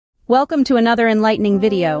Welcome to another enlightening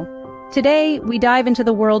video. Today, we dive into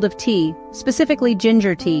the world of tea, specifically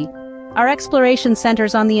ginger tea. Our exploration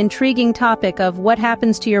centers on the intriguing topic of what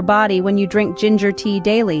happens to your body when you drink ginger tea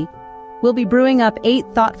daily. We'll be brewing up 8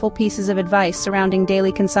 thoughtful pieces of advice surrounding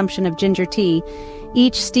daily consumption of ginger tea,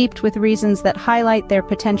 each steeped with reasons that highlight their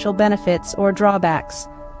potential benefits or drawbacks.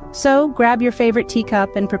 So, grab your favorite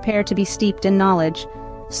teacup and prepare to be steeped in knowledge.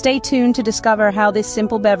 Stay tuned to discover how this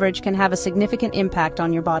simple beverage can have a significant impact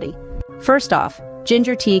on your body. First off,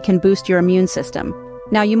 ginger tea can boost your immune system.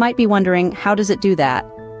 Now you might be wondering, how does it do that?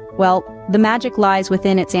 Well, the magic lies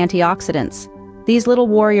within its antioxidants. These little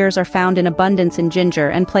warriors are found in abundance in ginger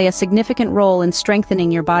and play a significant role in strengthening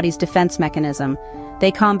your body's defense mechanism.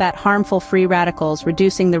 They combat harmful free radicals,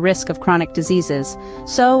 reducing the risk of chronic diseases.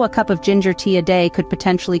 So, a cup of ginger tea a day could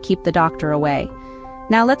potentially keep the doctor away.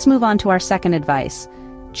 Now let's move on to our second advice.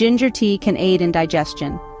 Ginger tea can aid in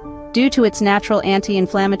digestion. Due to its natural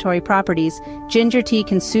anti-inflammatory properties, ginger tea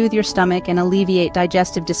can soothe your stomach and alleviate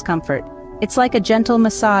digestive discomfort. It's like a gentle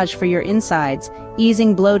massage for your insides,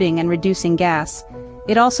 easing bloating and reducing gas.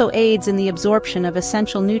 It also aids in the absorption of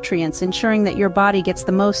essential nutrients, ensuring that your body gets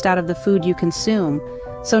the most out of the food you consume.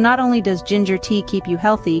 So not only does ginger tea keep you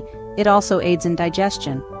healthy, it also aids in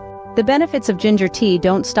digestion. The benefits of ginger tea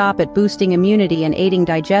don't stop at boosting immunity and aiding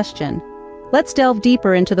digestion. Let's delve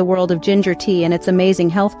deeper into the world of ginger tea and its amazing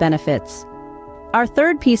health benefits. Our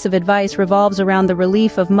third piece of advice revolves around the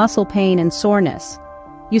relief of muscle pain and soreness.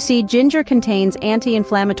 You see, ginger contains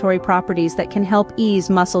anti-inflammatory properties that can help ease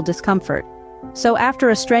muscle discomfort. So after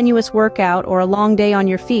a strenuous workout or a long day on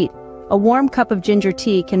your feet, a warm cup of ginger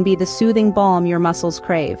tea can be the soothing balm your muscles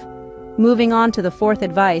crave. Moving on to the fourth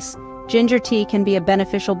advice, ginger tea can be a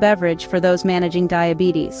beneficial beverage for those managing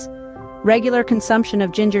diabetes. Regular consumption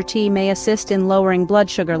of ginger tea may assist in lowering blood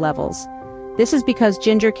sugar levels. This is because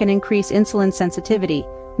ginger can increase insulin sensitivity,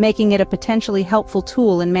 making it a potentially helpful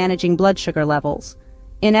tool in managing blood sugar levels.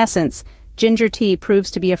 In essence, ginger tea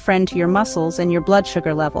proves to be a friend to your muscles and your blood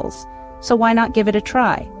sugar levels. So why not give it a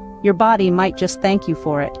try? Your body might just thank you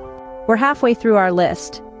for it. We're halfway through our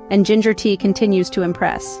list, and ginger tea continues to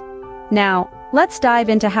impress. Now, let's dive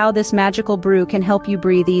into how this magical brew can help you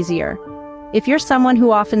breathe easier. If you're someone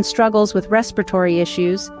who often struggles with respiratory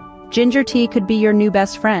issues, ginger tea could be your new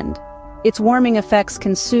best friend. Its warming effects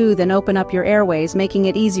can soothe and open up your airways, making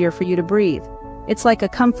it easier for you to breathe. It's like a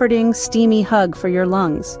comforting, steamy hug for your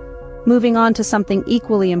lungs. Moving on to something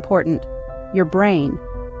equally important, your brain.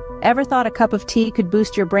 Ever thought a cup of tea could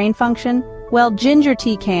boost your brain function? Well, ginger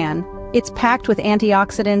tea can. It's packed with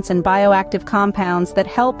antioxidants and bioactive compounds that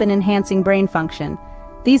help in enhancing brain function.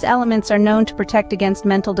 These elements are known to protect against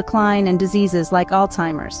mental decline and diseases like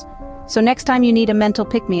Alzheimer's. So next time you need a mental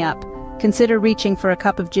pick-me-up, consider reaching for a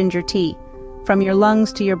cup of ginger tea. From your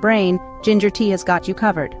lungs to your brain, ginger tea has got you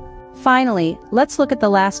covered. Finally, let's look at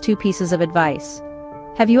the last 2 pieces of advice.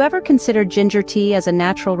 Have you ever considered ginger tea as a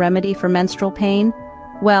natural remedy for menstrual pain?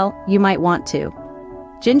 Well, you might want to.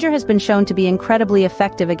 Ginger has been shown to be incredibly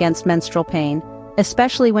effective against menstrual pain,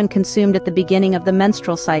 especially when consumed at the beginning of the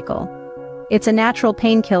menstrual cycle. It's a natural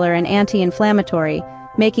painkiller and anti-inflammatory,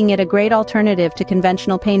 making it a great alternative to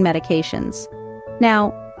conventional pain medications.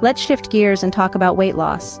 Now, let's shift gears and talk about weight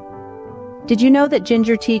loss. Did you know that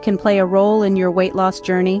ginger tea can play a role in your weight loss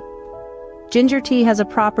journey? Ginger tea has a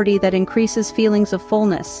property that increases feelings of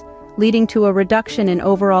fullness, leading to a reduction in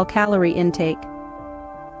overall calorie intake.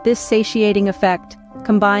 This satiating effect,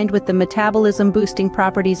 combined with the metabolism-boosting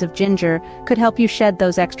properties of ginger, could help you shed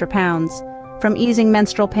those extra pounds. From easing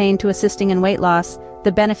menstrual pain to assisting in weight loss,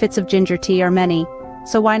 the benefits of ginger tea are many.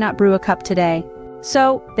 So why not brew a cup today?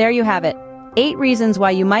 So, there you have it. 8 reasons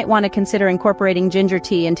why you might want to consider incorporating ginger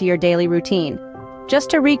tea into your daily routine.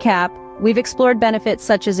 Just to recap, we've explored benefits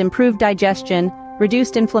such as improved digestion,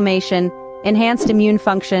 reduced inflammation, enhanced immune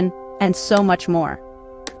function, and so much more.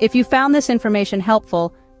 If you found this information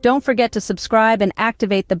helpful, don't forget to subscribe and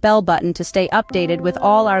activate the bell button to stay updated with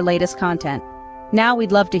all our latest content. Now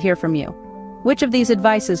we'd love to hear from you. Which of these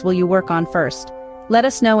advices will you work on first? Let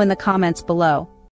us know in the comments below.